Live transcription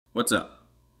What's up?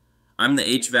 I'm the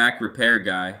HVAC Repair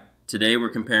Guy. Today we're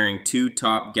comparing two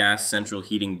top gas central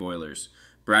heating boilers,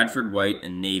 Bradford White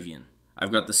and Navien.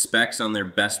 I've got the specs on their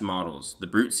best models, the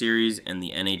Brute Series and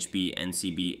the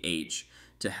NHB-H,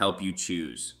 to help you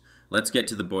choose. Let's get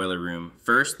to the boiler room.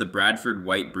 First, the Bradford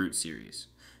White Brute Series.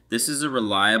 This is a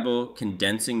reliable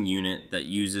condensing unit that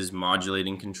uses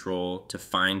modulating control to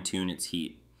fine-tune its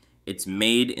heat. It's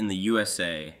made in the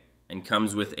USA and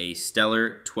comes with a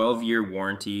stellar 12-year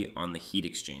warranty on the heat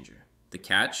exchanger. The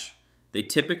catch? They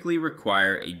typically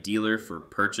require a dealer for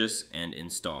purchase and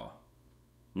install.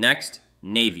 Next,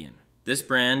 Navien. This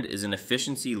brand is an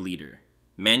efficiency leader,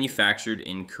 manufactured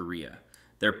in Korea.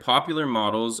 Their popular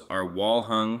models are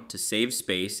wall-hung to save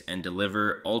space and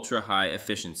deliver ultra-high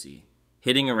efficiency,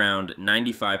 hitting around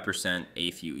 95%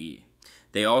 AFUE.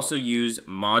 They also use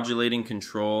modulating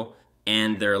control,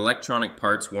 and their electronic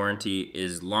parts warranty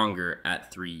is longer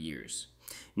at 3 years.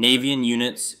 Navien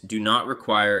units do not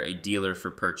require a dealer for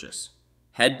purchase.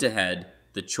 Head-to-head,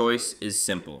 the choice is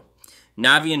simple.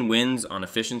 Navien wins on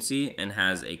efficiency and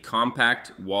has a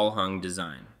compact wall-hung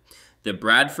design. The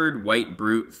Bradford White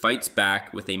Brute fights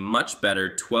back with a much better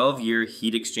 12-year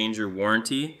heat exchanger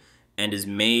warranty and is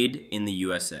made in the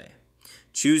USA.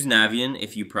 Choose Navien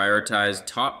if you prioritize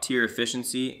top-tier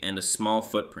efficiency and a small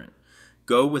footprint.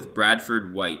 Go with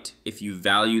Bradford White if you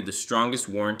value the strongest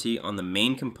warranty on the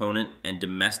main component and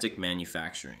domestic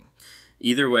manufacturing.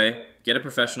 Either way, get a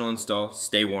professional install,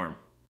 stay warm.